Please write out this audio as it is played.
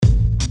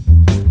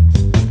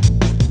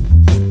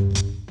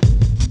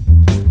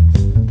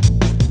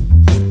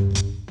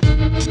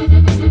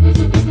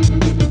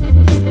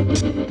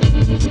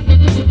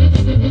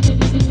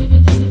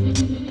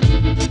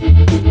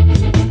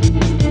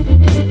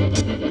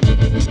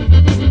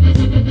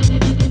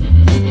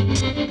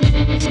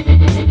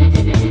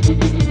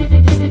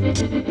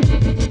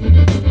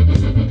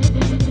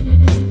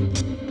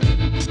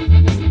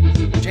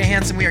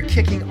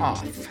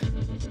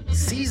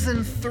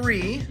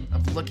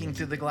of Looking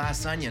Through the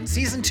Glass Onion.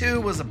 Season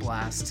 2 was a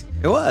blast.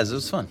 It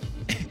was fun.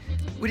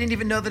 We didn't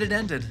even know that it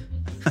ended.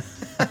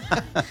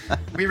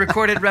 We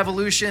recorded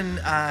Revolution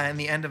in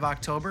the end of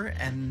October,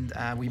 and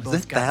we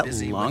both got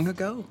busy. Was it that long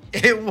ago?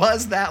 It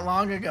was that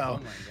long ago.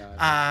 Oh my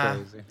God,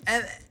 that's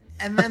crazy.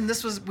 And then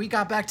we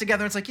got back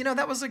together. It's like,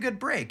 that was a good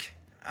break.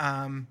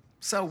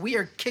 So we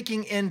are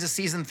kicking into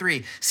season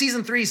 3.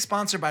 Season 3 is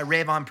sponsored by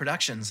Rave On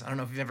Productions. I don't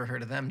know if you've ever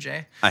heard of them,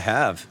 Jay. I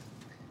have.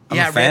 I'm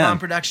yeah, a fan. Rave On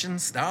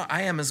Productions. Oh,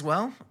 I am as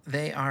well.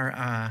 They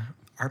are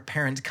our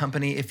parent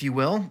company, if you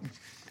will.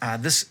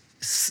 This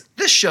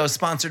show is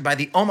sponsored by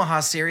the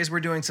Omaha series. We're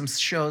doing some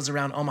shows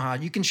around Omaha.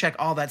 You can check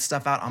all that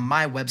stuff out on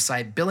my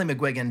website,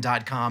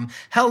 billymcguigan.com.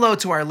 Hello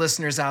to our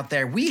listeners out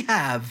there. We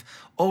have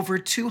over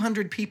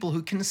 200 people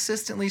who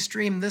consistently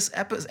stream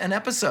an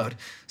episode.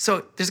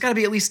 So there's got to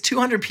be at least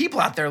 200 people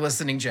out there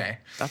listening, Jay.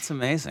 That's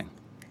amazing.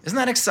 Isn't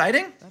that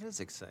exciting? That is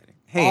exciting.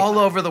 Hey, all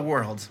over the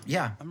world.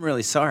 Yeah. I'm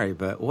really sorry,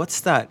 but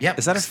what's that? Yep.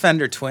 Is that a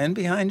Fender Twin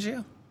behind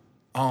you?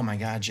 Oh my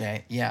God,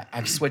 Jay. Yeah,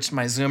 I've switched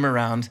my Zoom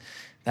around.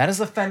 That is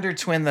a Fender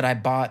Twin that I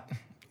bought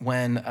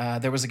when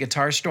there was a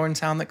guitar store in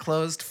town that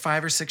closed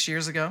 5 or 6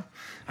 years ago.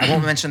 I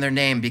won't mention their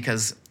name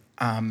because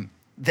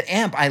the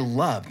amp I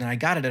loved, and I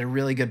got it at a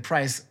really good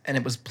price, and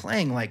it was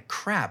playing like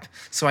crap.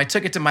 So I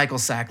took it to Michael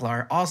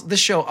Sacklar. This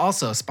show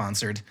also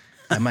sponsored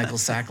by Michael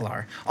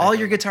Sacklar. All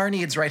your guitar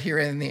needs right here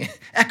in the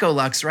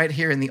Echolux, right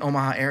here in the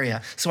Omaha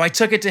area. So I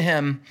took it to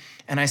him,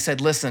 and I said,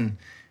 listen,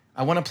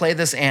 I want to play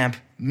this amp.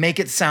 Make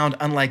it sound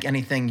unlike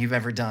anything you've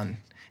ever done.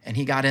 And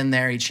he got in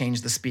there, he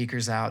changed the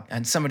speakers out,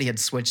 and somebody had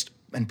switched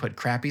and put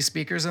crappy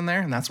speakers in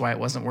there, and that's why it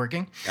wasn't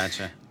working.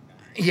 Gotcha.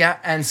 Yeah,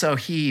 and so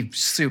he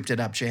souped it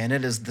up, Jay, and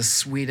it is the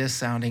sweetest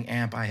sounding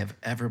amp I have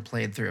ever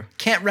played through.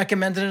 Can't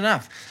recommend it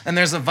enough. And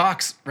there's a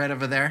Vox right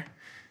over there.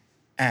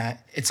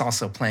 It's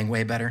also playing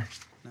way better.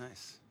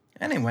 Nice.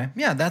 Anyway,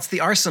 yeah, that's the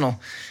arsenal.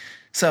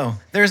 So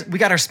we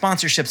got our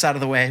sponsorships out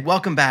of the way.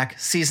 Welcome back,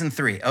 season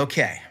 3.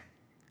 Okay.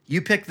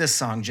 You picked this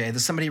song, Jay.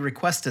 Somebody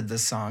requested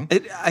this song.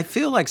 I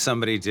feel like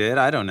somebody did.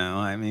 I don't know.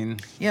 I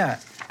mean... Yeah.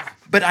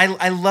 But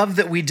I love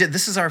that we did.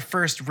 This is our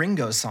first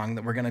Ringo song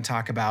that we're going to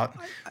talk about.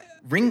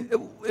 It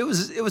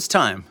was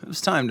time. It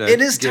was time to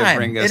give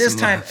Ringo It is some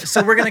time. love.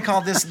 So we're going to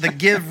call this the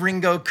Give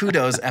Ringo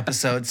Kudos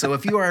episode. So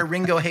if you are a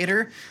Ringo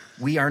hater,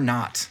 we are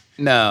not.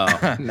 No.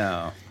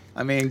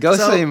 I mean, go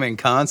see him in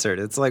concert.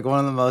 It's like one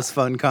of the most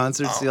fun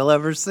concerts you'll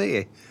ever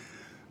see.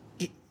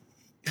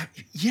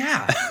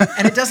 Yeah,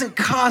 and it doesn't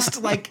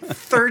cost like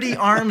 30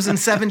 arms and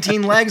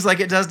 17 legs like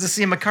it does to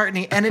see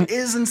McCartney, and it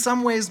is in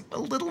some ways a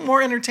little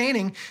more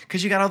entertaining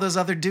because you got all those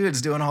other dudes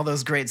doing all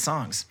those great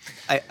songs.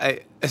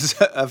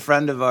 A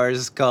friend of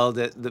ours called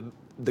it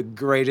the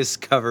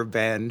greatest cover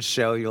band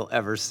show you'll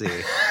ever see.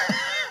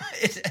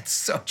 It's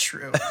so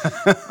true.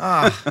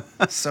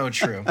 So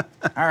true.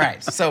 All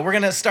right, so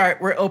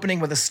we're opening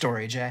with a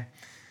story, Jay.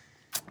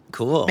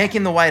 Cool.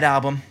 Making the White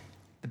Album,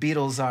 the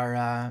Beatles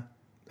are...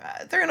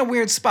 they're in a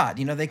weird spot.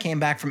 They came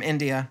back from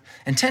India,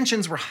 and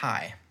tensions were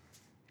high.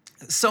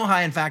 So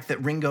high, in fact,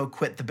 that Ringo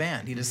quit the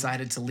band. He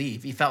decided to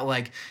leave. He felt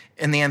like,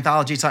 in the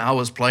anthology time, I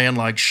was playing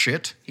like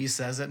shit, he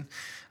says it.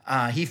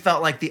 He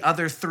felt like the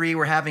other 3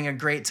 were having a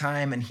great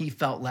time, and he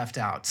felt left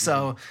out.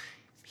 So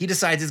he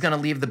decides he's going to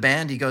leave the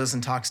band. He goes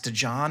and talks to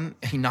John.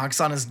 He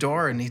knocks on his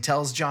door, and he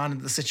tells John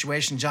the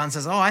situation. John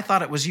says, I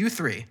thought it was you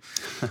 3.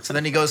 So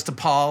then he goes to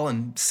Paul,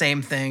 and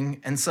same thing.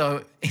 And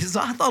so he says,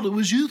 I thought it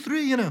was you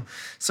 3,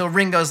 So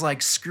Ringo's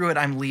like, screw it,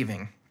 I'm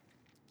leaving.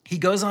 He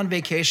goes on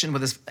vacation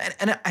with his...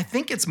 And I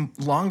think it's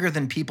longer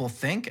than people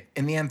think.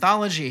 In the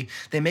anthology,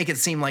 they make it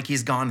seem like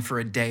he's gone for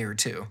a day or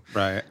 2.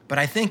 Right. But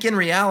I think in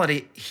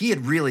reality, he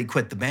had really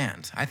quit the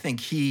band. I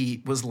think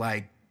he was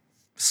like,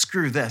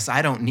 screw this,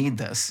 I don't need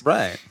this.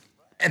 Right.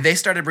 And they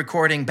started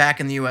recording back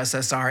in the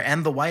USSR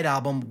and the White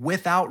Album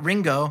without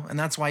Ringo, and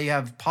that's why you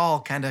have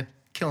Paul kind of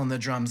killing the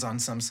drums on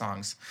some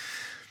songs.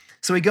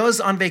 So he goes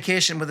on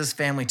vacation with his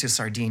family to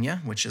Sardinia,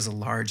 which is a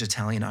large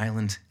Italian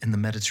island in the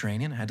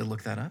Mediterranean. I had to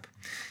look that up.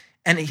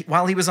 And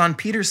while he was on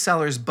Peter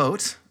Sellers'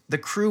 boat, the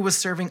crew was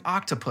serving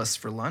octopus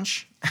for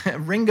lunch.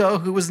 Ringo,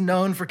 who was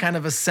known for kind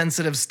of a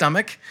sensitive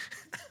stomach...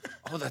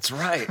 Oh, that's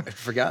right. I'd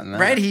forgotten that.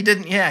 Right? He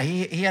didn't, yeah,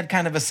 he had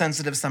kind of a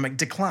sensitive stomach,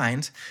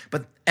 declined.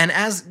 And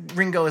as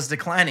Ringo is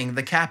declining,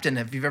 the captain,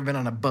 if you've ever been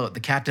on a boat, the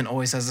captain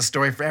always has a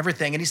story for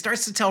everything. And he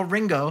starts to tell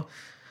Ringo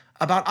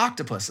about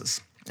octopuses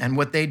and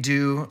what they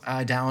do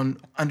down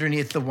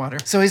underneath the water.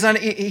 So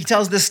he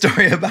tells this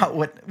story about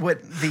what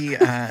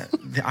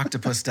the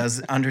octopus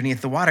does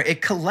underneath the water.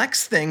 It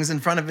collects things in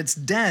front of its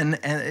den,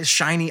 and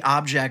shiny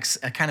objects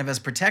kind of as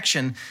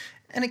protection.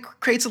 And it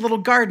creates a little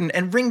garden.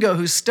 And Ringo,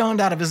 who's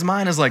stoned out of his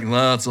mind, is like,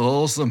 that's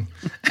awesome.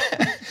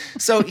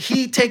 So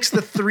he takes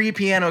the 3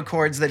 piano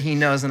chords that he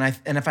knows, and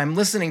if I'm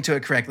listening to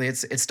it correctly,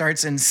 it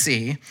starts in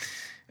C.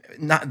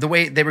 Not the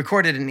way they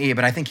recorded it in E,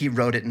 but I think he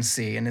wrote it in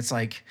C. And it's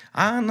like,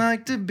 I'd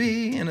like to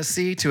be in a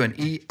C to an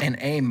E, an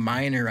A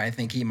minor, I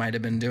think he might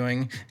have been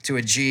doing, to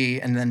a G,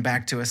 and then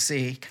back to a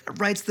C. He kind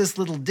of writes this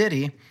little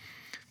ditty,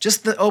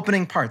 just the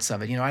opening parts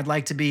of it. I'd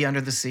like to be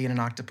under the sea in an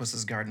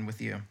octopus's garden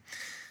with you.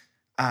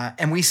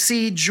 And we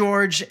see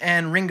George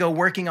and Ringo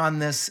working on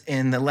this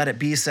in the Let It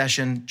Be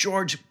session.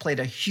 George played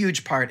a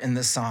huge part in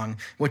this song,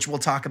 which we'll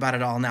talk about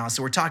it all now.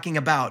 So we're talking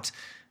about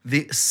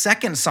the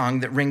second song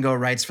that Ringo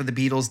writes for the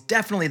Beatles,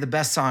 definitely the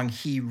best song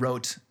he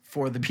wrote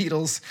for the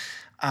Beatles.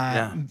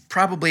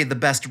 Probably the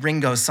best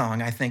Ringo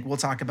song, I think. We'll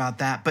talk about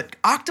that. But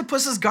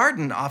Octopus's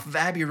Garden off of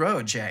Abbey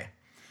Road, Jay.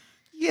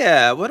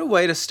 Yeah, what a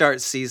way to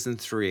start season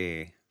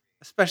 3,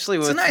 especially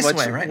with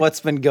what's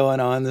been going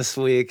on this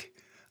week.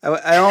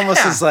 I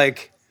almost was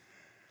like,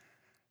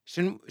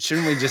 shouldn't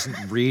we just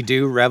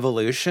redo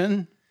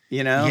Revolution?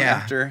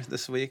 After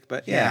this week,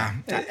 but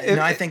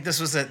I think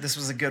this was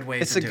a good way.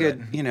 It's to do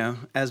it.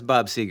 As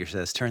Bob Seger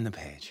says, turn the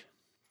page.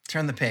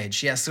 Turn the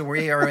page. Yeah, so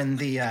we are in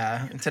the,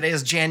 today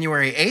is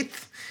January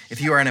 8th.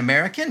 If you are an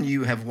American,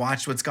 you have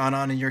watched what's gone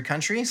on in your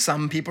country.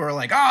 Some people are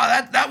like,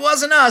 oh, that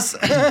wasn't us.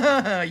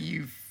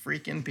 You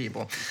freaking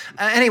people.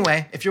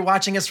 Anyway, if you're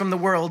watching us from the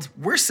world,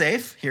 we're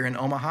safe here in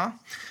Omaha,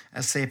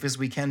 as safe as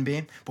we can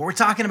be. But we're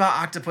talking about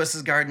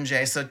Octopus's Garden,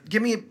 Jay. So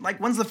give me,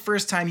 when's the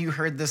first time you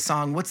heard this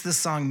song? What's this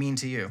song mean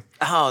to you?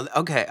 Oh,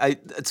 okay.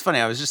 It's funny.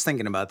 I was just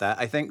thinking about that.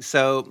 I think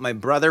so. My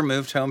brother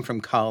moved home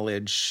from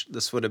college.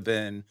 This would have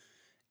been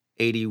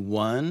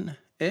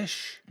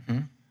 81-ish. Mm-hmm.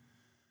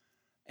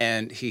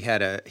 And he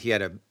had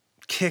a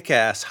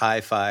kick-ass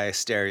hi-fi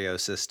stereo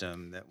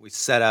system that we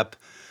set up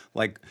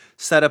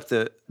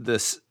the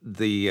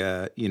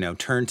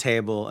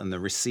turntable and the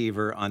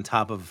receiver on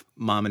top of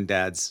mom and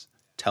dad's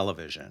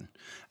television,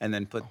 and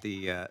then put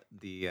the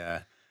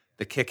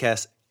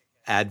kick-ass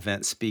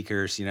Advent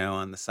speakers,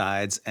 on the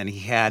sides, and he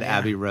had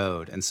Abbey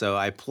Road, and so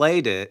I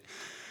played it,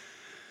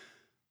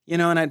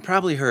 and I'd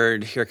probably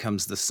heard "Here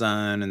Comes the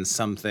Sun" and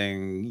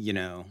something,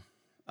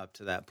 up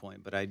to that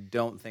point, but I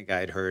don't think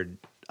I'd heard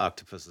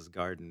Octopus's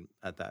Garden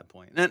at that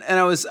point, and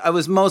I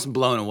was most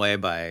blown away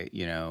by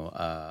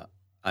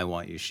 "I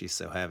Want You, She's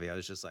So Heavy." I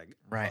was just like,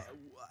 right,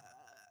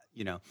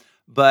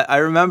 But I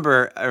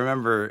remember,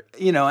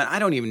 and I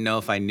don't even know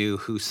if I knew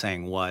who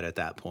sang what at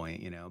that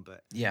point,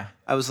 but yeah,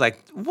 I was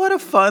like, what a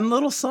fun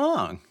little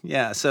song.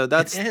 Yeah. So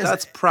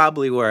that's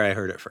probably where I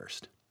heard it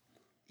first.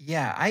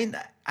 Yeah.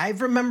 I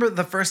remember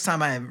the first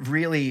time I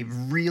really,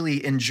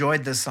 really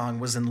enjoyed this song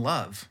was in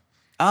Love.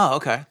 Oh,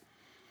 okay.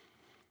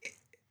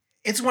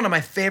 It's one of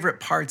my favorite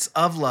parts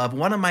of Love.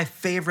 One of my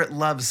favorite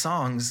Love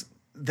songs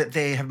that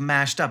they have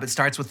mashed up. It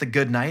starts with the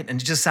Good Night,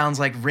 and it just sounds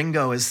like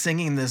Ringo is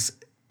singing this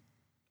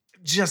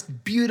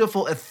just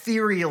beautiful,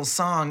 ethereal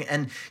song,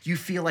 and you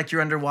feel like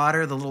you're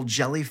underwater. The little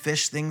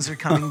jellyfish things are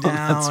coming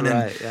down.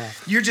 That's right, yeah.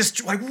 You're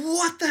just like,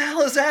 what the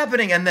hell is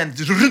happening? And then, and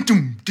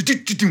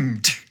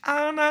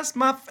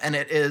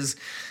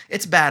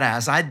it's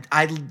badass.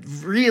 I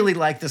really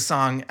like this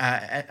song,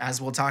 as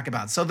we'll talk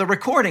about. So the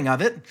recording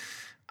of it,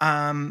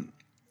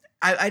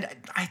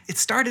 it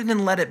started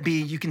in Let It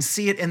Be. You can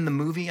see it in the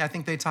movie. I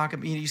think they talk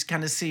about, you just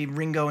kind of see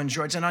Ringo and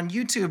George. And on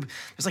YouTube,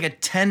 there's like a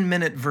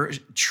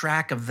 10-minute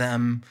track of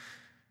them.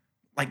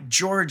 Like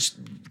George,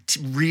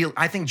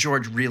 I think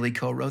George really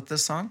co-wrote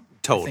this song.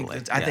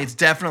 Totally. I think it's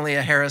definitely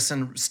a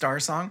Harrison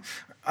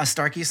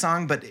Starkey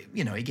song, but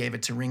he gave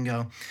it to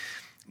Ringo.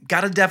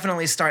 Got to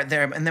definitely start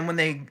there. And then when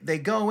they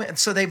go in,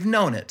 so they've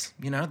known it,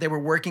 they were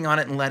working on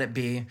it and Let It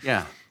Be.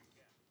 Yeah.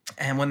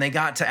 And when they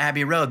got to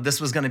Abbey Road,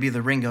 this was going to be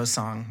the Ringo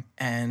song.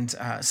 And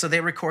so they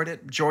record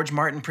it. George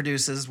Martin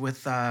produces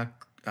with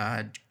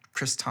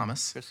Chris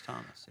Thomas. Chris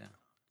Thomas, yeah.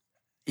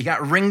 You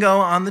got Ringo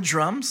on the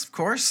drums, of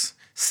course,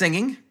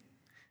 singing.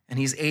 And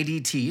he's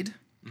ADT'd.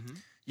 Mm-hmm.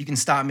 You can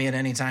stop me at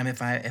any time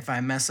if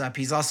I mess up.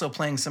 He's also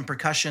playing some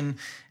percussion.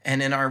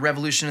 And in our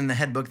Revolution in the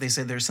Head book, they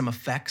say there's some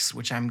effects,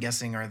 which I'm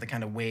guessing are the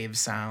kind of wave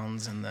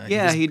sounds and the.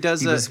 Yeah, he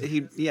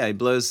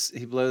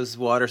blows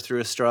water through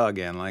a straw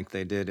again, like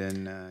they did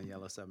in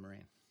Yellow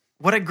Submarine.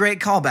 What a great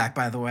callback,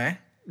 by the way.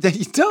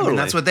 Totally. I mean,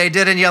 that's what they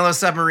did in Yellow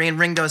Submarine.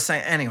 Ringo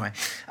sang. Anyway,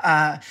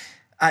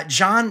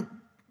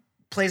 John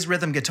plays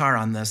rhythm guitar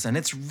on this, and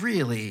it's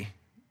really,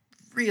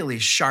 really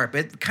sharp.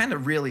 It kind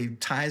of really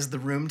ties the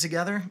room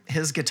together.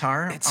 His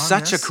guitar. It's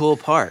such a cool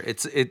part.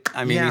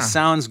 He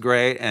sounds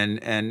great,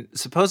 and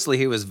supposedly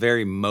he was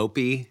very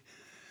mopey.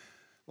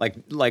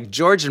 Like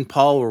George and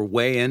Paul were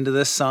way into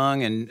this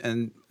song,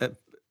 and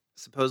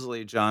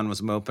supposedly John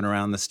was moping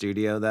around the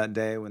studio that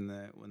day when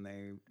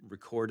they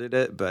recorded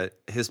it. But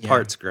his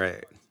part's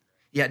great.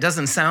 Yeah, it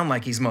doesn't sound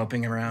like he's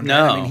moping around.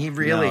 No, I mean, he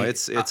really. No,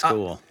 it's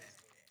cool.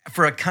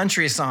 For a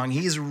country song,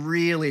 he's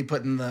really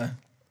putting the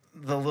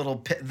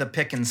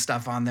pick and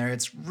stuff on there.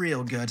 It's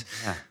real good.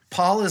 Yeah.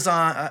 Paul is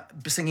on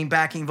singing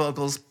backing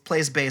vocals,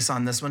 plays bass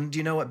on this one. Do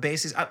you know what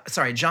bass is?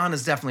 Sorry, John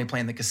is definitely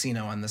playing the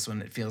casino on this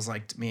one. It feels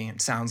like to me.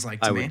 It sounds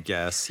like to me. I would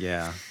guess.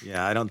 Yeah.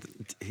 I don't.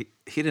 He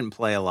didn't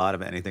play a lot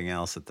of anything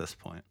else at this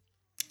point.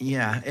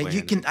 Yeah,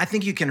 you can. I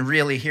think you can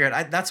really hear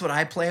it. That's what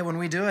I play when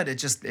we do it.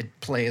 It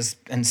plays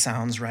and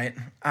sounds right.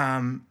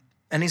 And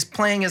he's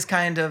playing his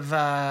kind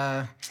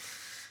of.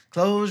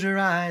 Close your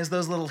eyes,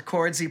 those little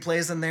chords he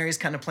plays in there. He's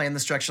kind of playing the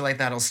structure like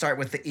that. He'll start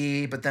with the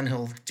E, but then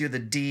he'll do the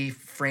D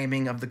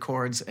framing of the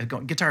chords.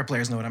 Guitar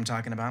players know what I'm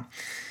talking about.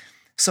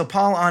 So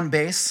Paul on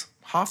bass.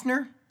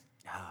 Hoffner?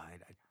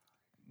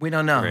 We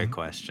don't know. Great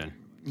question.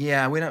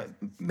 Yeah, we don't.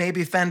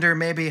 Maybe Fender,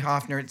 maybe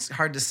Hofner. It's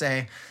hard to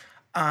say.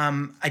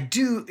 I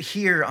do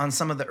hear on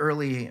some of the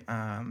early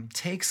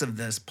takes of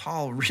this,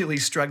 Paul really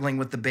struggling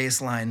with the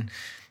bass line.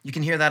 You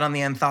can hear that on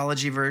the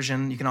anthology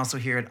version. You can also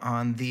hear it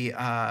on the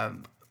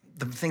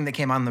thing that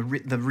came on the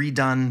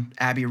redone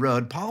Abbey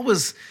Road. Paul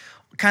was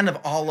kind of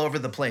all over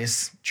the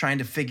place trying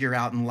to figure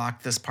out and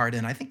lock this part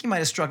in. I think he might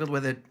have struggled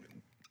with it,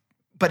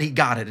 but he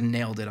got it and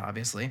nailed it,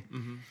 obviously.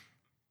 Mm-hmm.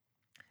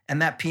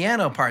 And that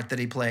piano part that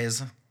he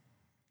plays,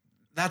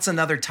 that's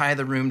another tie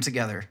the room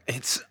together.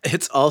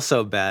 It's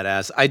also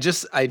badass. I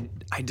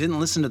didn't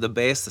listen to the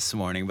bass this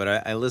morning,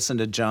 but I listened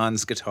to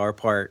John's guitar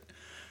part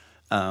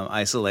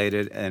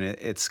isolated, and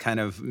it's kind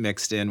of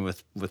mixed in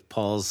with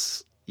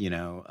Paul's,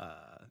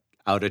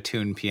 out of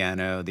tune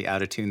piano, the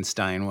out of tune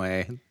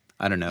Steinway.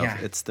 I don't know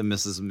if it's the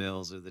Mrs.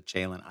 Mills or the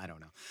Chalin. I don't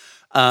know.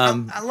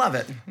 I love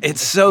it.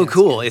 It's so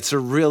cool. It's a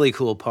really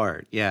cool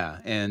part. Yeah,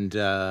 and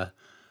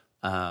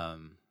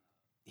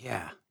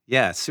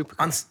it's super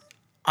cool.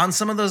 On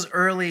some of those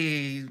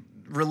early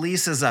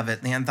releases of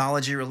it, the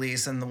anthology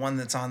release and the one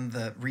that's on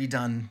the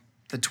redone,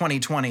 the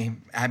 2020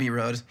 Abbey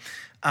Road,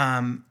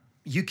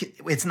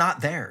 it's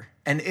not there,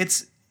 and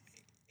it's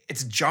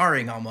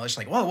jarring almost.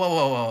 Like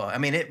whoa! I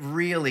mean, it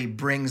really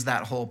brings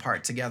that whole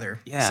part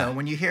together. Yeah. So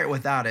when you hear it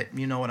without it,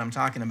 you know what I'm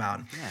talking about.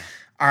 Yeah.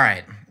 All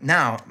right.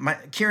 Now,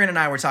 Kieran and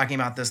I were talking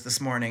about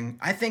this morning.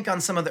 I think on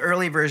some of the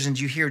early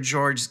versions, you hear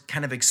George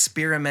kind of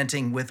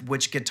experimenting with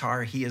which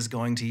guitar he is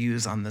going to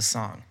use on this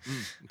song.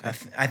 Okay.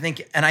 I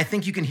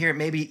think you can hear it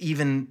maybe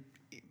even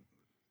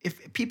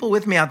if people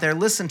with me out there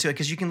listen to it,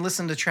 because you can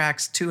listen to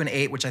tracks 2 and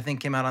 8, which I think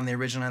came out on the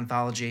original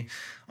anthology.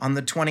 On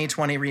the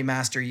 2020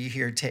 remaster, you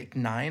hear take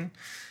 9.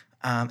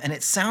 And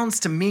it sounds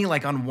to me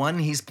like on one,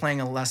 he's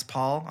playing a Les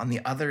Paul. On the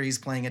other, he's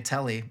playing a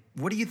Tele.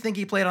 What do you think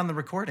he played on the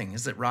recording?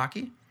 Is it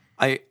Rocky?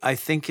 I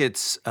think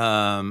it's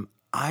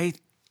I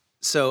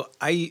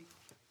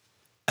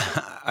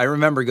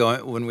remember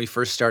going when we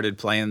first started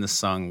playing this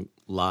song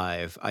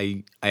live.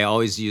 I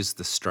always used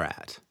the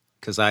Strat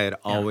because I had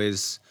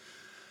always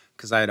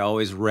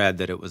read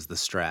that it was the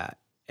Strat,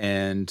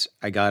 and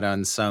I got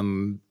on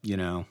some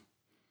Beatle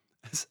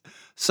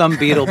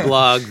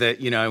blog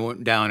that I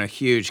went down a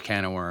huge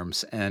can of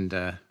worms and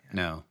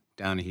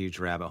down a huge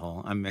rabbit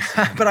hole. I'm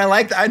mixing. But I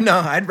like that. I know.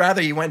 I'd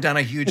rather you went down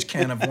a huge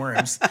can of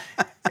worms.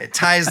 It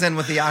ties in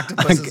with the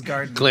octopus's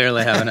garden.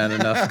 Clearly haven't had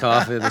enough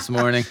coffee this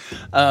morning.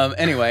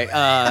 Anyway,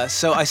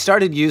 so I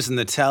started using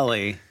the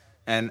Tele,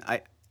 and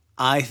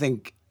I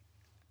think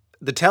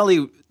the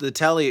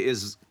Tele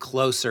is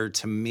closer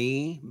to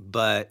me,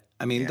 but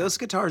I mean those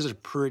guitars are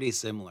pretty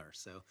similar,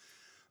 so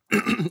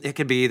it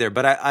could be either.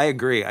 But I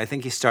agree. I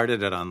think he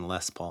started it on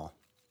Les Paul.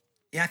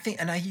 Yeah, I think,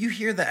 and you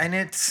hear that, and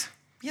it's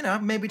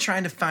maybe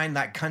trying to find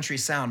that country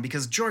sound,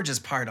 because George's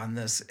part on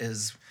this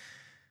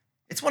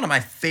it's one of my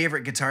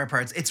favorite guitar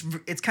parts.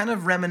 It's kind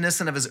of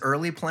reminiscent of his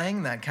early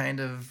playing, that kind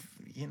of,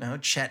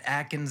 Chet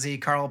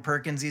Atkinsy, Carl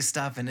Perkinsy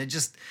stuff. And it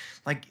just,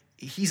 like,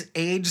 he's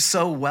aged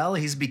so well.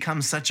 He's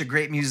become such a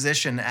great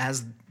musician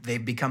as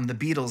they've become the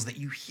Beatles, that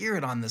you hear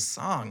it on this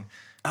song.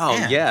 Oh,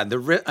 man. Yeah.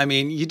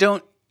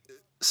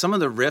 Some of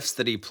the riffs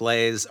that he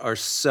plays are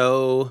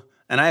so,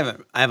 and I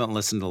haven't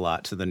listened a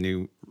lot to the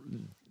new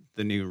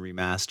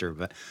remaster,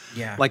 but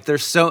like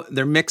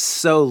they're mixed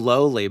so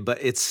lowly, but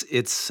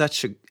it's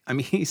such a, I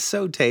mean, he's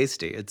so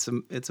tasty. It's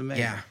amazing.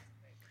 Yeah.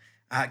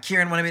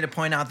 Kieran wanted me to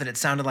point out that it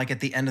sounded like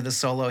at the end of the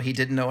solo, he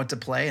didn't know what to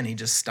play and he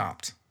just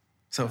stopped.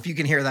 So if you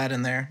can hear that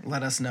in there,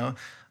 let us know.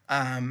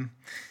 The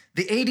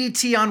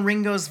ADT on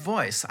Ringo's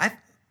voice.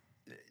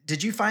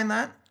 Did you find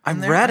that? I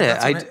read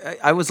it.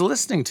 I was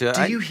listening to it.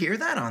 Do you hear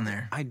that on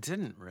there? I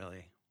didn't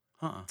really.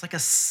 It's like a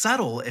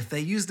subtle, if they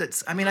used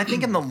it. I mean, I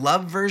think in the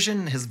Love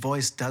version, his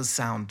voice does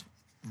sound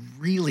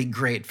really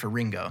great for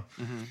Ringo.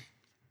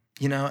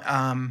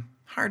 Mm-hmm.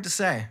 Hard to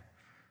say.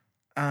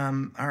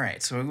 All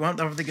right, so we went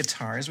over the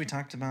guitars. We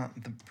talked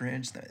about the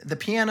bridge, the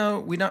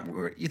piano.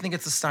 You think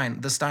it's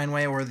the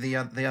Steinway or the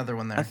other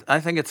one there? I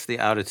think it's the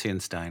out of tune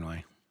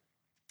Steinway.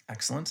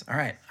 Excellent. All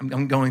right,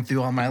 I'm going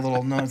through all my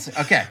little notes.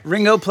 Okay.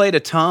 Ringo played a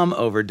tom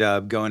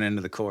overdub going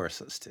into the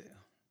choruses too.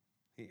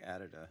 He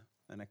added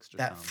an extra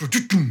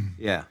tom.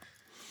 Yeah.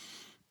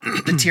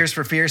 The Tears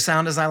for Fears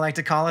sound, as I like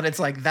to call it. It's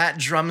like that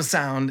drum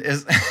sound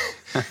is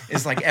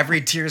like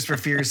every Tears for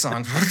Fears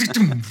song.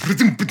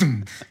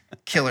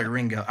 Killer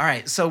Ringo. All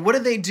right, so what do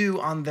they do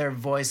on their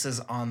voices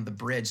on the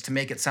bridge to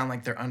make it sound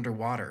like they're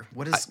underwater?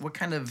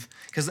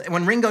 Because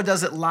when Ringo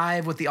does it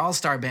live with the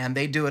All-Star Band,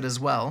 they do it as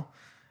well.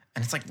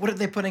 And it's like, what are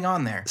they putting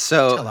on there?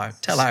 So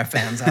tell our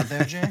fans out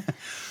there, Jay.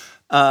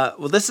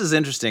 Well, this is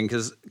interesting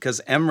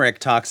because Emmerich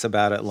talks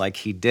about it like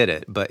he did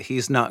it, but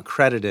he's not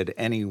credited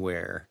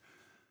anywhere.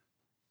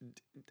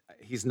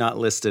 He's not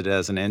listed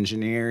as an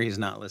engineer. He's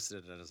not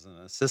listed as an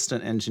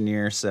assistant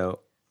engineer. So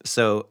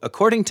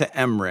according to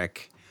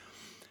Emmerich,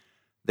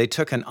 they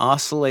took an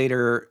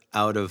oscillator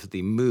out of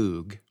the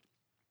Moog,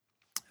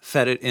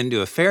 fed it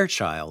into a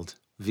Fairchild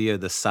via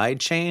the side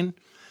chain,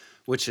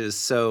 which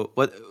is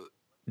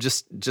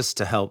just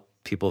to help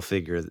people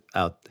figure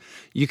out.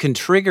 You can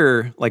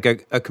trigger, like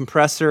a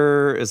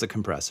compressor is a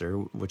compressor,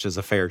 which is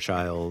a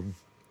Fairchild.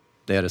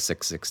 They had a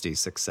 660,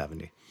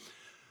 670.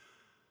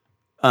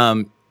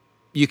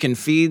 You can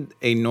feed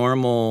a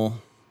normal,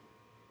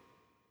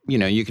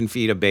 you can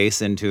feed a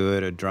bass into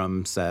it, a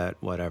drum set,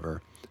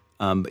 whatever.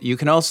 But you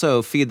can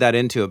also feed that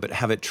into it, but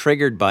have it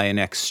triggered by an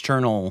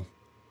external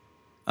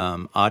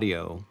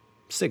audio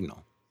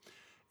signal.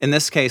 In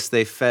this case,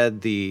 they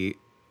fed the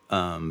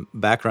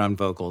background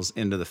vocals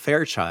into the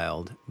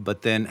Fairchild,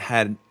 but then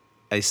had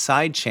a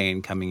side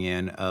chain coming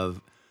in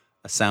of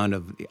a sound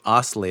of the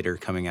oscillator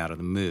coming out of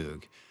the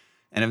Moog.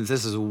 And if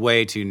this is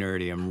way too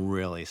nerdy, I'm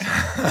really sorry.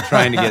 I'm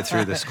trying to get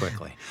through this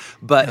quickly.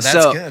 But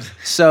no, that's good.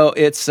 So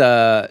it's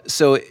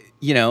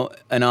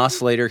an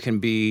oscillator can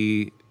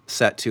be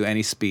set to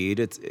any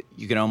speed.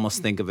 You can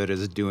almost think of it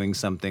as doing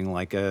something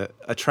like a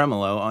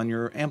tremolo on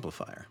your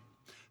amplifier.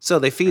 So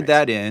they feed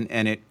that in,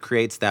 and it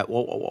creates that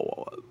whoa, whoa, whoa,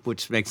 whoa,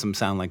 which makes them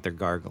sound like they're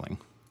gargling.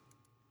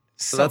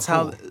 So that's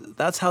cool.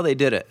 That's how they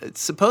did it.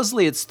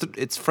 Supposedly it's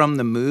from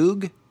the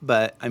Moog,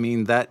 but I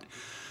mean that.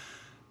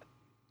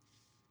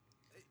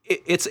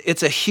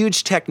 It's a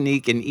huge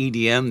technique in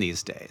EDM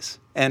these days,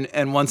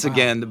 and once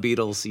again the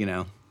Beatles,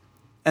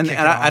 and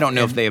I don't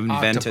know if they have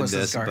invented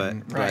this,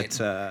 Garden. but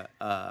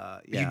yeah.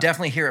 You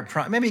definitely hear it.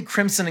 Maybe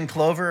Crimson and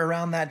Clover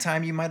around that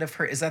time. You might have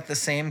heard. Is that the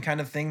same kind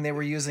of thing they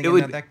were using? It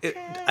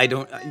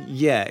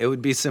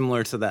would be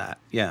similar to that.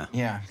 Yeah.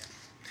 Yeah.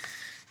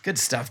 Good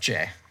stuff,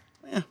 Jay.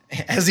 Yeah.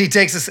 As he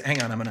takes us,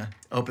 hang on, I'm gonna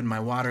open my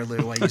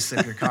Waterloo while you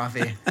sip your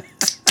coffee.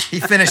 He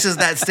finishes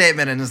that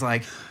statement and is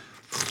like.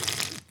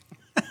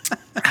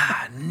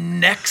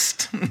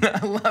 Next.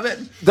 I love it.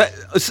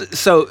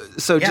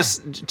 So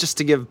just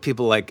to give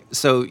people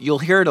so you'll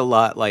hear it a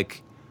lot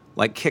like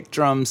kick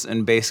drums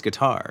and bass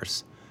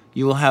guitars.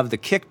 You will have the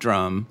kick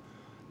drum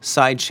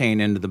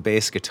sidechain into the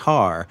bass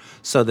guitar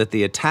so that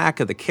the attack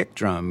of the kick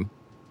drum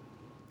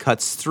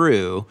cuts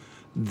through.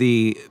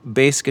 The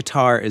bass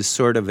guitar is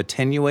sort of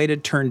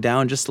attenuated, turned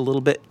down just a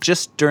little bit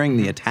just during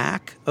the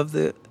attack of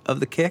the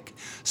kick.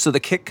 So the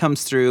kick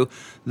comes through,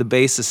 the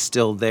bass is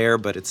still there,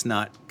 but it's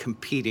not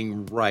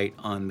competing right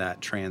on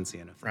that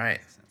transient effect.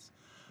 Right.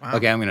 Wow.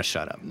 Okay, I'm going to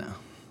shut up now.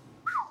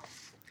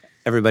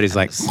 Everybody's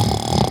like...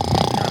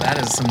 that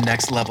is some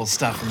next level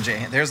stuff from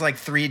Jay. There's like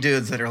 3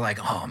 dudes that are like,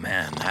 oh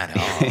man, that...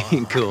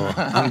 Cool.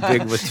 I'm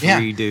big with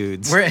 3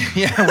 dudes. We're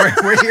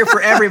here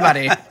for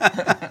everybody.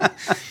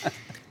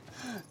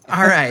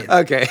 All right.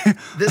 Okay.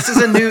 This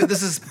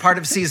is part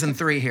of season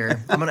 3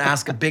 here. I'm going to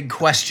ask a big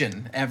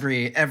question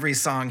every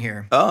song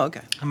here. Oh,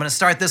 okay. I'm going to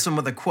start this one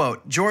with a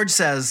quote. George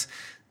says,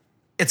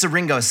 it's a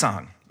Ringo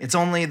song. It's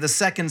only the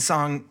second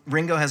song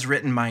Ringo has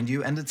written, mind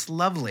you, and it's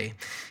lovely.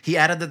 He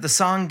added that the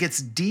song gets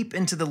deep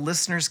into the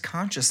listener's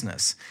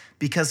consciousness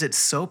because it's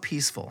so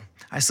peaceful.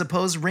 I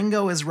suppose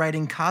Ringo is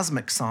writing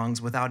cosmic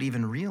songs without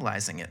even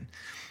realizing it.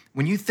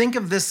 When you think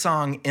of this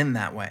song in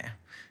that way,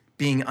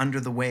 being under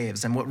the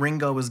waves and what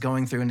Ringo was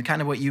going through and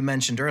kind of what you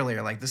mentioned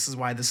earlier, like this is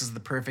why this is the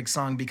perfect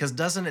song, because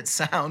doesn't it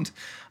sound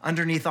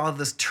underneath all of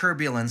this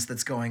turbulence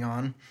that's going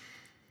on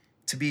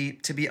to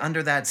be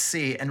under that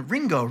sea? And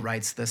Ringo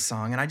writes this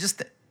song, and I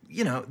just,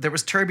 there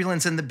was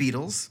turbulence in the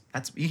Beatles.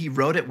 He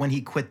wrote it when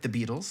he quit the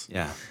Beatles.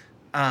 Yeah.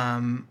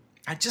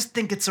 I just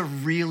think it's a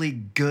really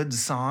good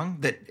song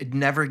that it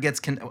never gets,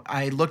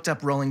 I looked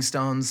up Rolling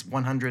Stones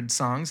 100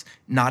 songs,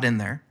 not in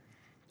there.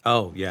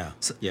 Oh, yeah.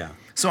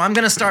 So I'm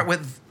going to start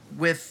with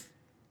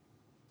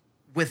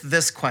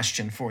this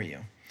question for you.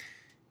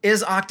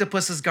 Is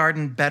Octopus's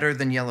Garden better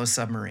than Yellow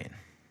Submarine?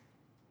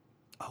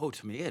 Oh,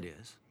 to me it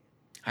is.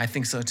 I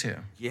think so too.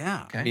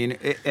 Yeah. Okay. I mean,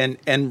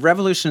 and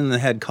Revolution in the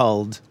Head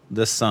called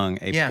this song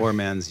A Poor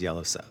Man's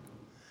Yellow Sub.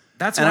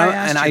 That's why I asked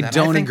you that. And I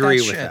don't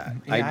agree with that.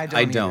 Yeah,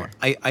 I don't.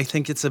 I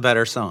think it's a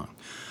better song.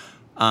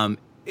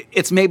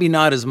 It's maybe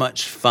not as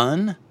much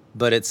fun,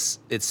 but it's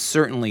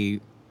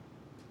certainly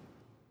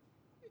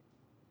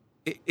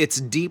it's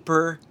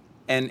deeper.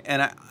 And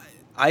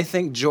I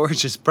think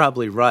George is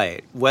probably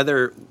right.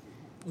 Whether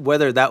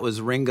that was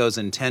Ringo's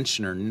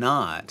intention or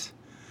not,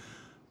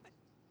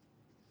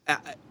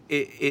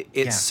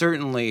 it's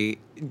certainly,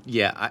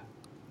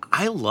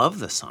 I love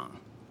the song.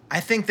 I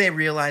think they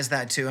realize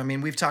that too. I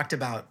mean, we've talked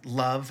about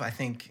Love. I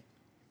think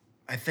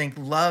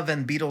Love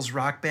and Beatles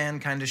Rock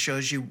Band kind of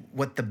shows you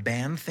what the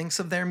band thinks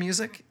of their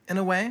music in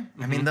a way.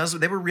 Mm-hmm. I mean,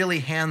 they were really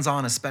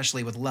hands-on,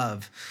 especially with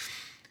Love.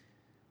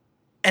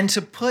 And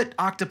to put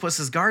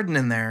Octopus's Garden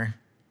in there,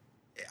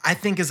 I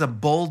think is a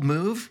bold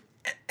move,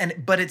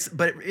 but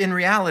in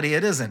reality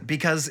it isn't,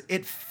 because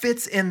it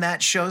fits in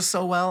that show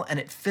so well, and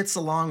it fits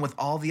along with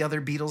all the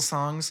other Beatles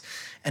songs,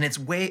 and it's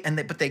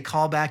but they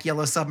call back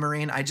Yellow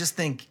Submarine. I just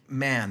think,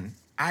 man,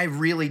 I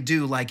really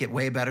do like it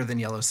way better than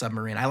Yellow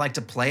Submarine. I like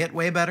to play it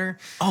way better.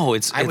 Oh,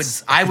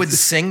 I would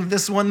sing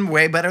this one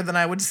way better than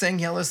I would sing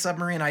Yellow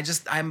Submarine.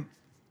 It's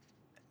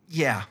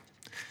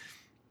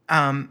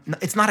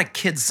not a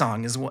kid's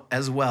song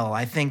as well.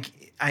 I think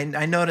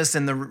I noticed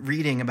in the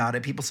reading about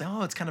it, people say,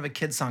 oh, it's kind of a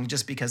kid's song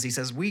just because he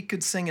says we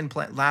could sing and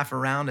laugh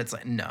around. It's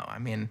like, no, I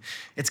mean,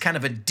 it's kind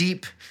of a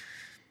deep,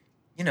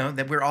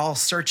 that we're all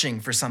searching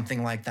for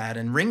something like that.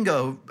 And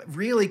Ringo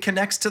really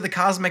connects to the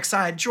cosmic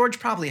side. George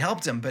probably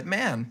helped him, but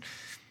man,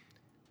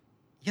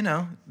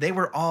 they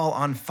were all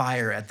on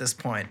fire at this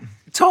point.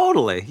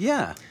 Totally.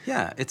 Yeah.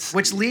 Yeah.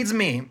 Which leads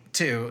me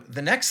to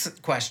the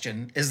next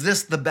question. Is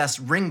this the best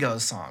Ringo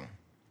song?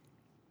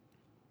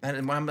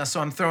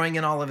 So I'm throwing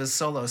in all of his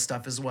solo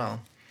stuff as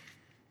well.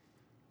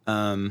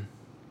 You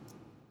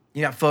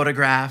got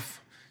Photograph.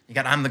 You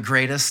got I'm the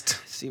Greatest.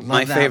 See,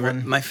 my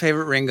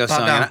favorite Ringo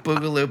song. Back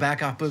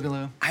Off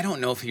Boogaloo. I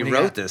don't know if he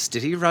wrote this.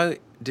 Did he write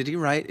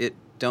It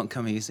Don't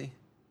Come Easy?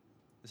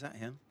 Is that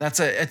him?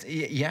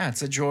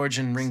 It's a George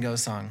and Ringo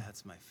song.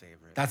 That's my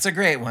favorite. That's a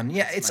great one.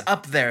 Yeah, it's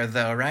up there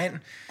though, right?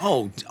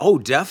 Oh,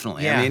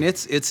 definitely. Yeah. I mean,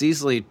 it's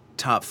easily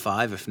top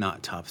 5, if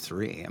not top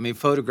 3. I mean,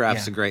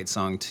 Photograph's a great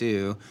song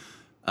too.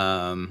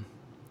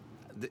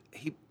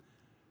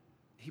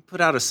 He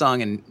put out a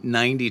song in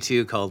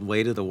 '92 called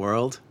 "Weight of the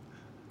World."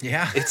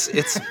 Yeah,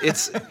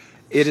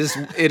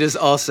 it is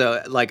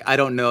also like, I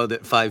don't know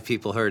that 5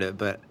 people heard it,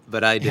 but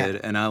I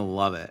did, and I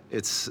love it.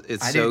 It's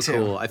so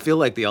cool. I feel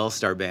like the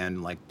All-Star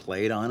Band like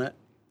played on it.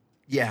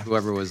 Yeah,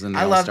 whoever was in the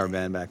All-Star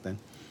Band back then.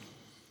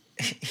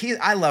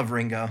 I love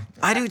Ringo.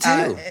 I do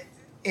too.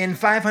 In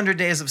 500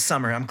 Days of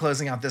Summer, I'm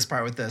closing out this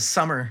part with this.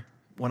 Summer,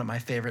 one of my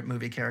favorite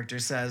movie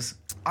characters, says,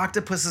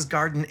 "Octopus's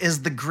Garden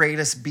is the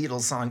greatest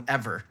Beatles song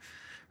ever."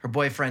 Her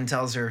boyfriend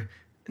tells her,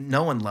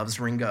 "No one loves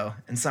Ringo."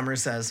 And Summer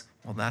says,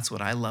 "Well, that's what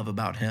I love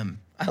about him."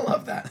 I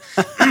love that.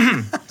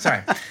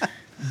 Sorry.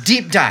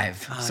 Deep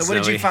dive. So what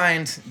did you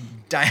find?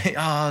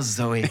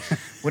 Zoe.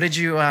 What did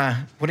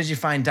you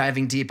find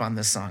diving deep on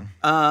this song?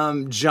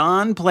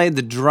 John played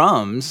the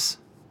drums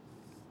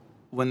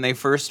when they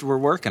first were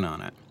working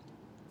on it.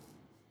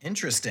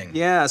 Interesting.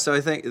 Yeah, so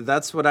I think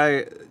that's what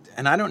I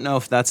don't know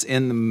if that's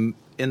in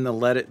the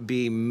Let It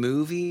Be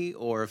movie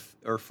or if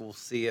we'll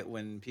see it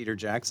when Peter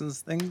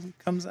Jackson's thing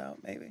comes out,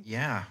 maybe.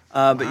 Yeah.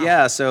 But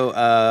yeah,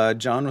 so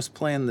John was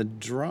playing the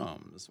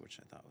drums, which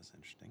I thought was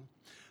interesting.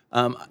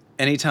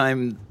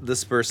 Anytime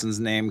this person's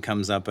name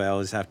comes up, I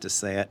always have to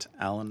say it.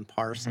 Alan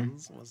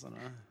Parsons wasn't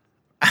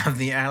Of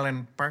the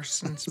Alan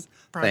Parsons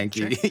Project.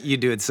 Thank you. You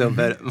do it so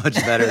much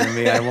better than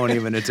me. I won't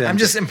even attempt. I'm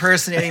just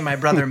impersonating my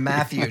brother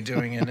Matthew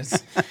doing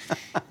it.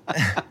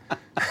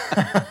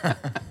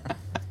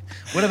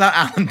 What about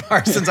Alan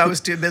Parsons? I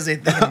was too busy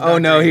thinking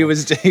about no,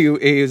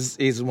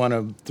 he's one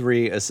of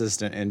 3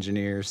 assistant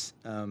engineers.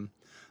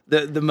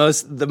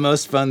 The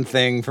most fun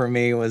thing for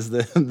me was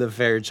the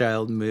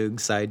Fairchild Moog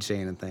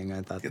sidechain thing.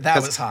 I thought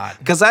that was hot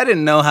because I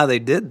didn't know how they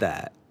did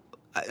that.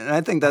 And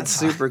I think that's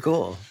super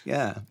cool.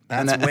 Yeah.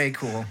 That's way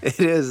cool. It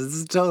is.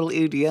 It's a total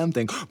EDM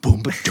thing.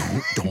 Boom, but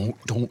don't.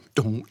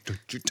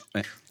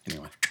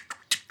 Anyway.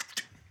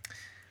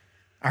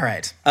 All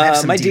right.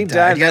 My deep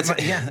dive.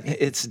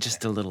 It's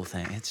just a little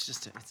thing.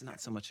 It's not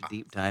so much a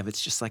deep dive.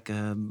 It's just like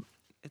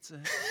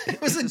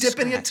it was a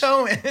dipping your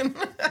toe in.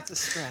 It's a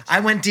stretch. I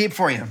went deep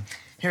for you.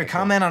 Here,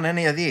 comment on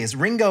any of these.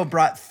 Ringo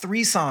brought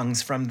 3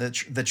 songs from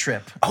the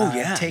trip. Oh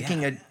yeah,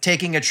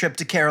 taking a trip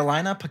to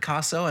Carolina,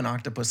 Picasso, and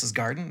Octopus's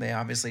Garden. They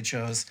obviously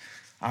chose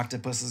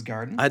Octopus's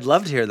Garden. I'd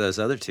love to hear those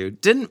other 2.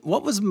 Didn't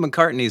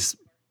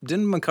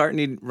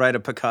McCartney write a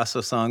Picasso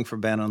song for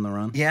Band on the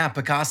Run? Yeah,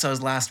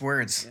 Picasso's Last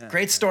Words. Yeah,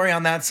 great story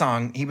on that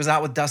song. He was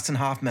out with Dustin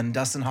Hoffman.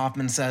 Dustin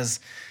Hoffman says,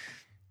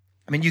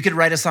 I mean, you could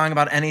write a song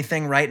about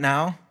anything right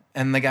now.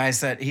 And the guy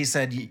said,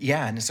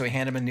 yeah. And so he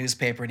handed him a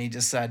newspaper and he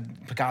just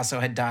said Picasso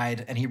had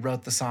died and he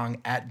wrote the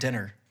song at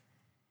dinner.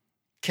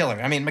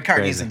 Killer. I mean,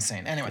 McCartney's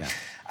insane. Anyway,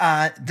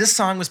 this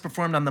song was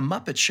performed on The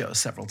Muppet Show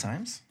several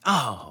times.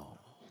 Oh.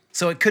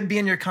 So it could be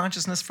in your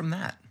consciousness from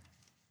that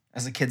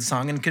as a kid's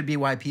song, and it could be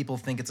why people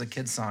think it's a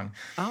kid's song.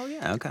 Oh,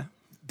 yeah, okay.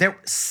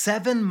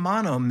 7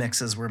 mono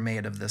mixes were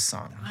made of this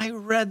song. I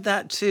read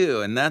that too,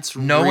 and that's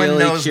no really one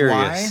knows curious.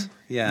 Why.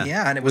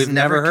 Yeah, and it was We've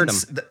never heard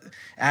them.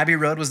 Abbey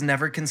Road was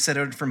never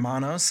considered for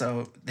mono,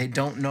 so they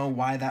don't know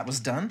why that was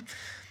done.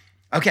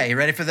 Okay, you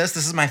ready for this?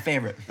 This is my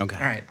favorite. Okay.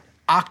 All right.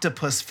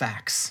 Octopus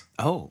facts.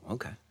 Oh,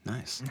 okay.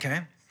 Nice.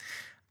 Okay.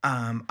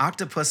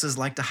 Octopuses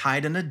like to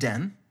hide in a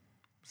den.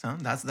 So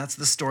that's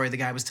the story the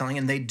guy was telling,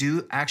 and they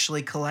do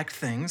actually collect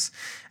things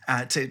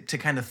to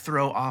kind of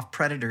throw off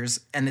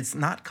predators. And it's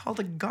not called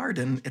a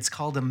garden; it's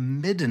called a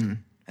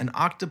midden, an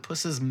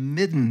octopus's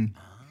midden.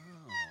 Oh.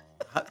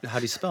 How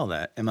do you spell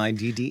that?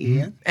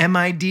 M-I-D-D-E-N?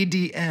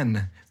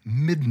 M-I-D-D-N.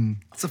 Midden.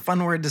 It's a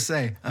fun word to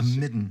say. A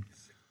midden.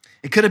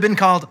 It could have been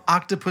called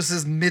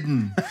octopus's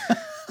midden.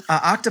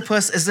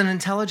 Octopus is as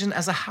intelligent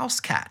as a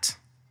house cat. I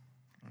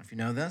don't know if you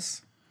know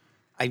this.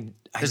 I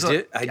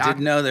did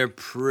know they're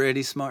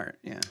pretty smart.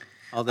 Yeah.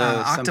 Although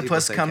some octopus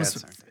people say comes.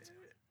 cats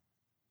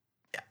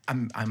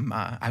aren't.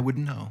 I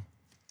wouldn't know.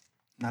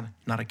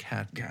 Not a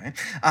cat guy.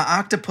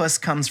 Octopus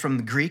comes from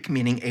the Greek,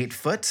 meaning 8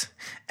 foot,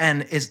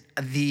 and is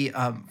the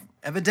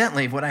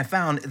evidently what I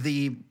found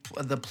the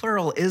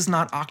plural is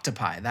not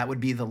octopi. That would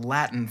be the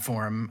Latin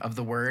form of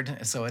the word.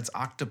 So it's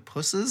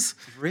octopuses.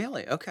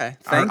 Really? Okay.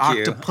 Thank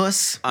you.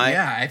 Octopus.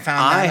 I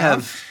found. I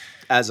have,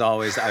 as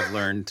always, I've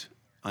learned.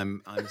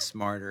 I'm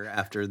smarter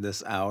after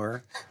this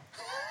hour.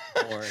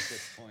 4 at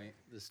this point.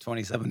 This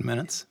 27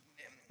 minutes.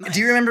 Do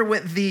you remember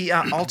what the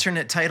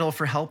alternate title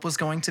for Help was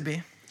going to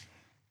be?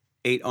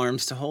 8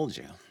 arms to hold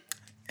you.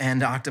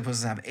 And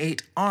octopuses have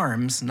 8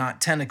 arms,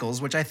 not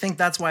tentacles, which I think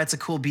that's why it's a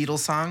cool Beatles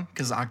song,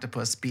 because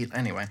octopus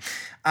anyway.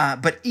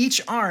 But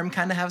each arm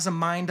kind of has a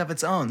mind of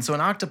its own. So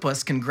an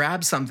octopus can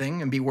grab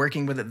something and be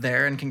working with it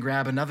there, and can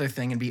grab another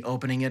thing and be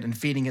opening it and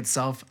feeding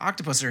itself.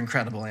 Octopuses are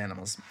incredible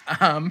animals.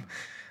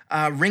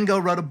 Ringo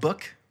wrote a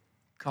book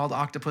called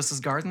Octopus's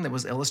Garden that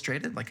was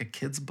illustrated, like a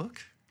kid's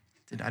book.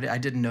 I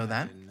didn't know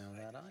that. I didn't know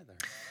that either.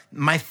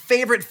 My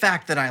favorite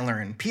fact that I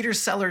learned, Peter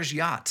Sellers'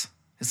 yacht.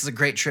 This is a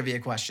great trivia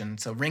question.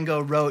 So Ringo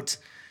wrote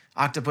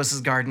Octopus's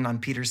Garden on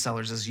Peter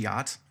Sellers'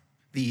 yacht.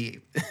 The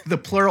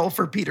plural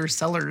for Peter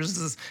Sellers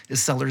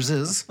is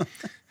Sellers's.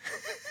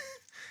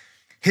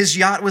 His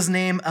yacht was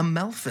named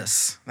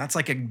Amelphis. That's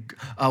like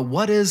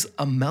what is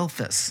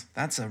Amelphis?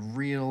 That's a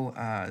real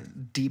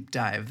deep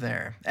dive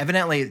there.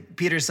 Evidently,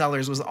 Peter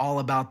Sellers was all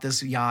about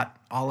this yacht,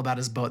 all about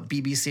his boat.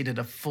 BBC did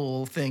a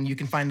full thing. You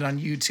can find it on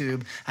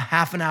YouTube. A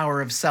half an hour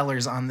of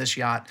Sellers on this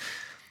yacht.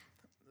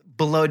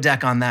 Below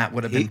deck on that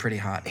would have been pretty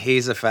hot.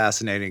 He's a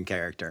fascinating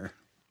character,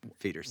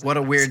 Peter Sellers. What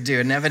a weird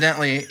dude. And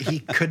evidently, he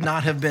could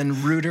not have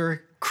been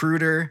ruder,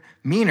 cruder,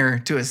 meaner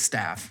to his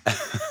staff.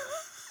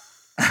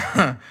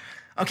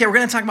 Okay, we're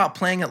going to talk about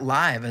playing it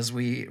live as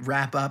we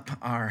wrap up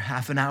our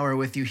half an hour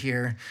with you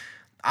here.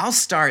 I'll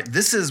start.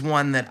 This is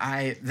one that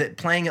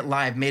playing it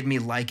live made me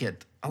like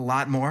it a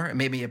lot more. It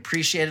made me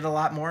appreciate it a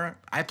lot more.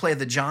 I play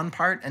the John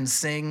part and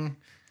sing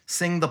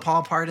the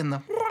Paul part in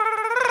the...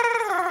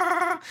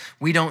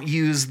 We don't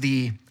use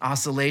the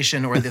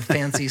oscillation or the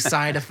fancy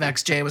side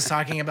effects Jay was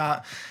talking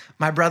about.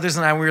 My brothers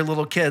and I, we were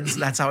little kids.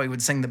 That's how we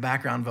would sing the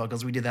background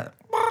vocals. We did that.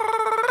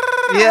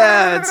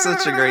 Yeah, it's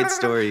such a great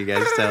story you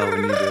guys tell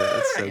when you do it.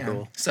 It's so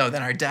cool. So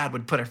then our dad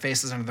would put our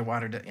faces under the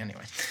water.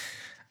 Anyway,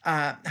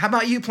 how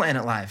about you playing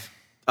it live?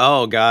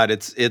 Oh God,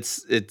 it's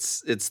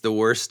the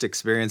worst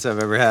experience I've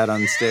ever had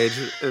on stage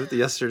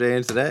yesterday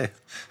and today.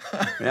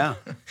 Yeah.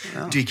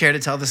 Do you care to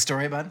tell the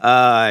story, bud?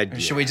 Or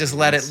should we just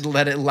let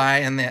it lie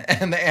in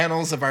the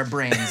annals of our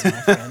brains, my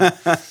friend?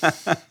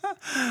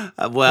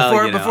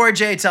 Before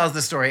Jay tells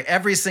the story,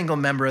 every single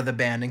member of the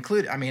band,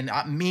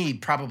 me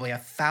probably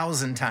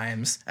 1,000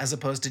 times, as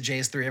opposed to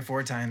Jay's 3 or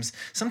 4 times.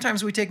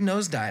 Sometimes we take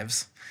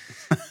nosedives.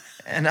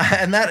 And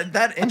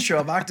that intro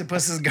of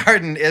Octopus's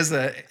Garden is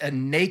a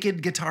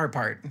naked guitar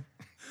part.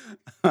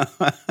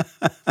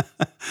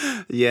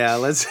 Yeah,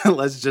 let's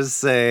just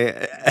say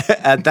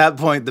at that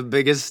point the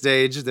biggest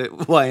stage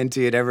that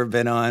Y&T had ever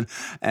been on,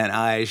 and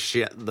I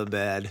shit the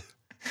bed.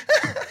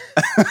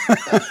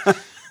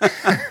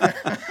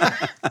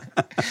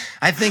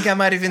 I think I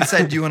might have even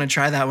said, "Do you want to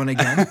try that one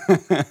again?"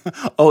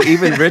 Oh,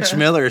 even Rich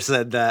Miller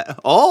said that.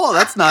 Oh,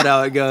 that's not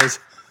how it goes.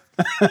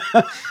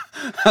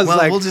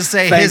 We'll just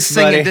say his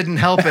singing buddy. didn't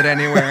help it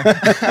anywhere.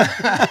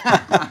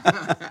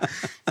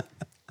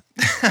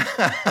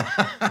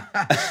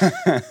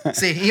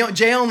 See,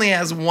 Jay only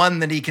has one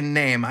that he can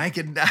name. I've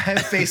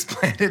face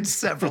planted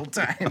several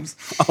times.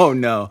 Oh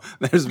no,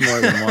 there's more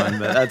than one,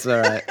 but that's all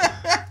right.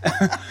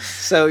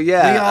 So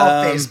yeah, we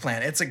all face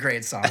plant. It's a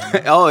great song.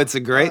 Oh, it's a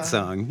great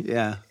song.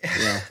 Yeah.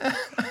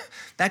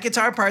 That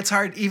guitar part's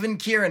hard. Even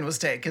Kieran was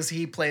taken because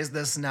he plays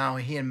this now.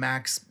 He and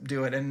Max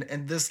do it.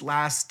 And this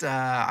last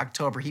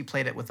October, he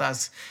played it with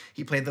us.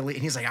 He played the lead.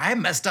 And he's like, I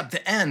messed up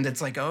the end. It's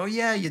like, oh,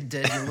 yeah, you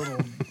did, you little...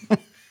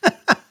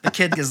 The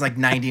kid gets like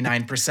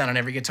 99% on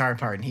every guitar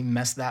part, and he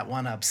messed that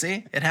one up.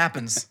 See? It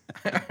happens.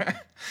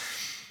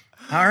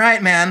 All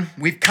right, man.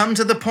 We've come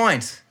to the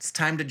point. It's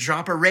time to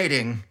drop a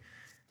rating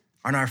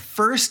on our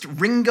first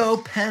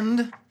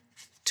Ringo-penned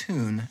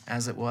tune,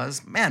 as it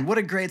was. Man, what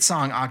a great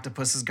song,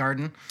 Octopus's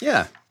Garden.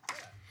 Yeah.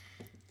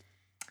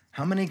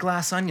 How many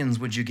glass onions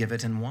would you give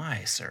it, and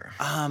why, sir?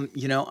 I'm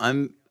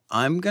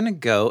gonna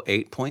go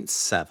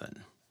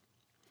 8.7.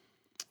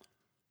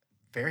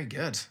 Very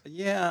good.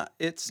 Yeah,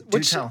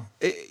 tell.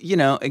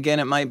 Again,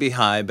 it might be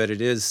high, but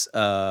it is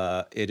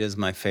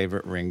my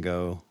favorite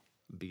Ringo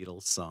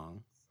Beatles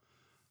song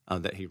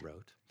that he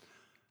wrote.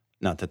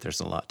 Not that there's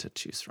a lot to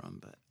choose from,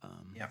 but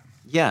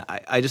yeah,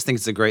 I just think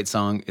it's a great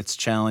song. It's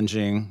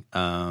challenging.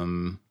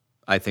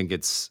 I think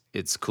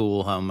it's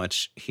cool how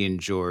much he and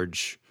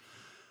George,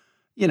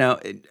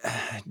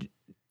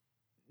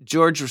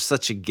 George was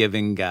such a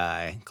giving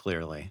guy,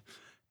 clearly,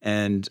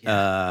 and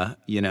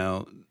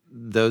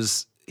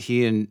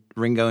he and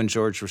Ringo and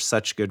George were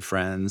such good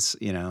friends,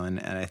 and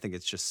I think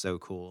it's just so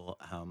cool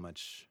how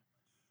much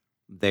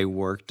they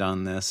worked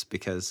on this,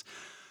 because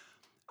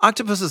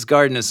Octopus's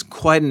Garden is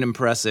quite an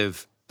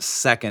impressive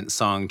second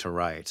song to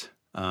write,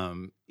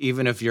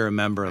 even if you're a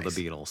member of the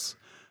Beatles.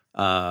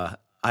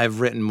 I've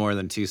written more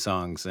than 2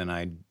 songs, and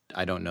I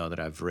don't know that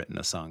I've written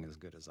a song as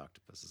good as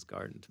Octopus's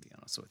Garden, to be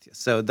honest with you.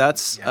 So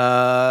that's,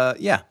 I'm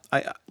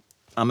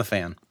a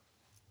fan.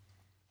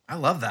 I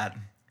love that.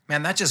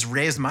 Man, that just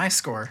raised my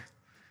score.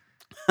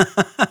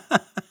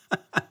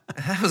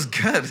 That was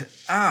good.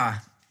 I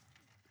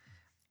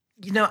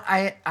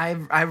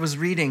was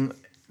reading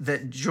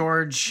that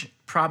George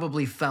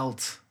probably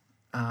felt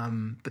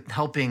but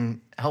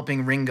helping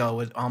Ringo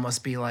would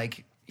almost be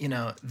like,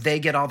 they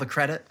get all the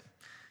credit,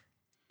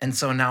 and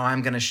so now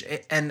I'm gonna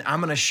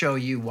show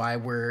you why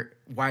we're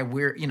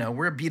we're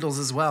Beatles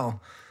as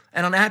well.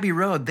 And on Abbey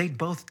Road, they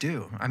both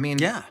do. I mean,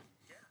 Yeah.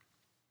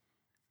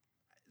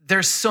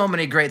 There's so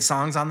many great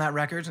songs on that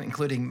record,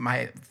 including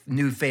my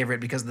new favorite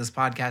because of this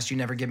podcast, You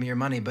Never Give Me Your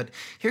Money. But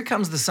Here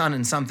Comes the Sun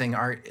and Something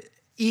are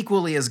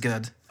equally as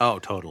good. Oh,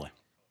 totally.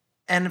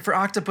 And for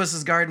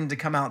Octopus's Garden to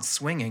come out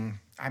swinging,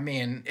 I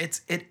mean,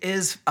 it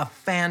is a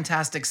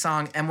fantastic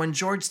song. And when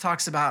George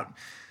talks about,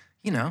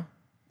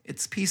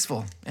 it's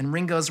peaceful, and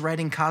Ringo's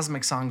writing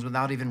cosmic songs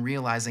without even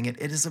realizing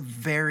it, it is a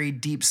very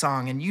deep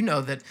song. And you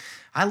know that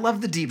I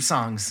love the deep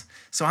songs.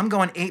 So I'm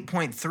going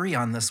 8.3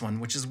 on this one,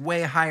 which is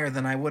way higher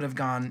than I would have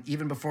gone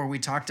even before we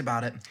talked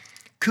about it.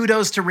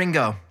 Kudos to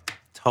Ringo.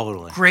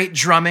 Totally. Great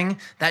drumming.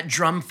 That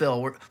drum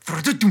fill.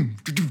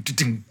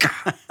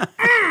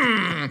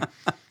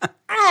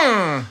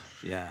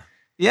 Yeah.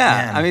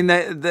 Man. I mean,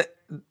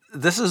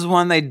 this is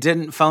one they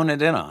didn't phone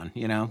it in on,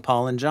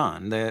 Paul and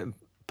John.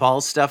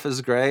 Paul's stuff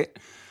is great.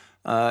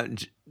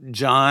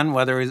 John,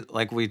 whether he's,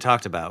 like we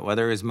talked about,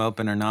 whether he's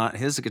moping or not,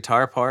 his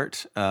guitar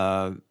part,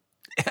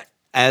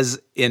 as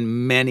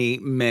in many,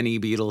 many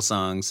Beatles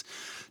songs,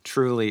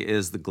 truly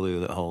is the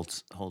glue that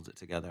holds it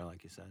together,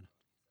 like you said.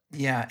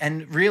 Yeah,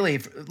 and really,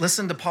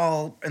 listen to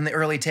Paul in the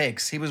early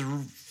takes. He was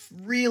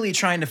really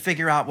trying to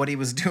figure out what he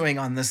was doing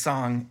on this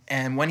song,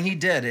 and when he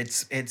did,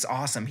 it's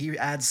awesome. He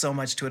adds so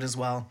much to it as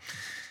well.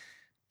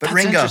 But That's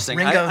Ringo,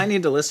 interesting. I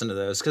need to listen to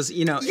those because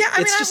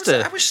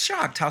I was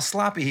shocked how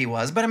sloppy he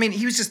was. But I mean,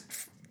 he was just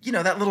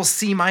that little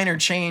C minor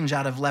change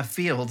out of left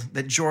field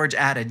that George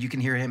added. You can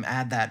hear him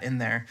add that in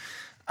there.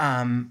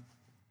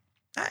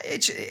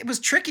 It was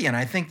tricky, and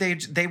I think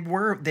they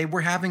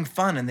were having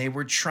fun, and they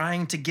were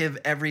trying to give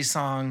every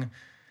song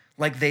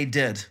like they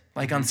did,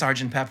 like on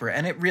Sgt. Pepper,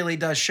 and it really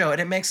does show. And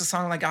it makes a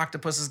song like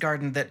Octopus's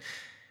Garden that,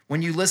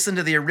 when you listen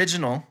to the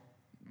original,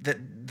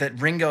 that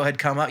Ringo had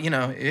come up,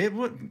 it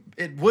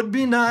would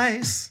be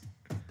nice.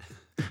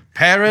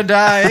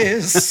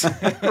 Paradise.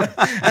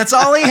 That's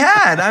all he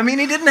had. I mean,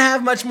 he didn't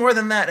have much more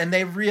than that, and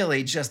they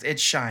really it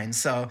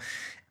shines. So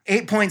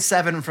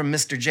 8.7 from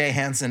Mr. Jay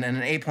Hansen and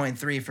an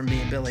 8.3 from me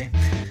and Billy.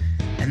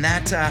 And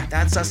that's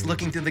us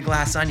looking through the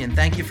glass onion.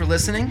 Thank you for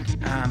listening.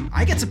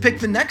 I get to pick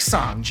the next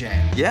song,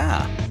 Jay.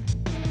 Yeah.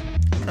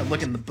 I'm gonna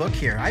look in the book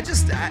here. Let's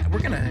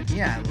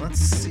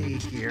see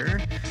here.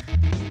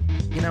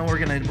 We're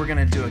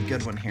gonna do a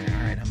good one here.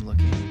 All right, I'm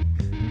looking.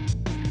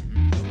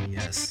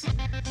 Yes.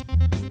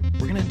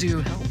 We're gonna do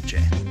Help,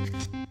 Jay.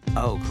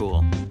 Oh,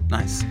 cool.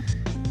 Nice.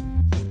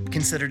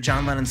 Considered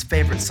John Lennon's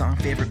favorite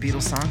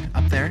Beatles song,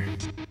 up there.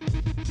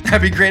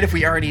 That'd be great if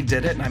we already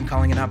did it, and I'm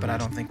calling it out, but I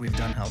don't think we've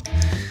done Help.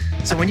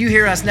 So when you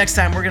hear us next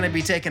time, we're going to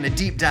be taking a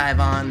deep dive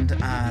on the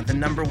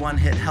 #1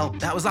 hit, Help.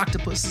 That was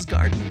Octopus's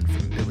Garden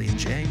from Billy and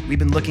Jay. We've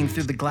been looking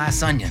through the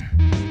glass onion.